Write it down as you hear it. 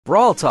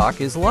Brawl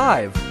Talk is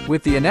live.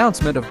 With the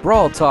announcement of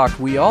Brawl Talk,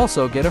 we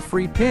also get a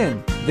free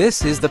pin.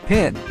 This is the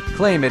pin.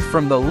 Claim it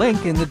from the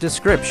link in the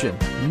description.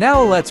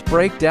 Now let's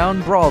break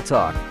down Brawl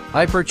Talk.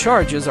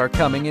 Hypercharges are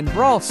coming in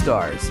Brawl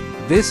Stars.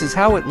 This is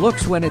how it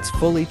looks when it's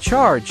fully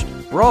charged.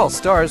 Brawl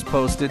Stars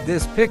posted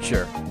this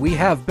picture. We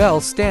have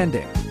Belle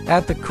standing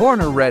at the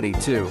corner ready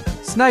to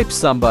snipe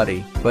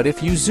somebody. But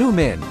if you zoom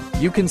in,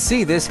 you can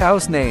see this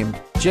house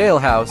named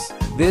Jailhouse.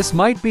 This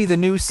might be the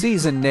new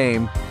season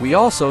name. We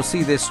also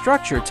see this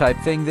structure type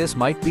thing. This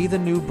might be the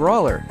new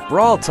brawler.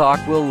 Brawl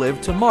Talk will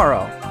live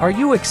tomorrow. Are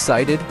you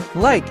excited?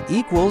 Like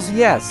equals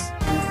yes.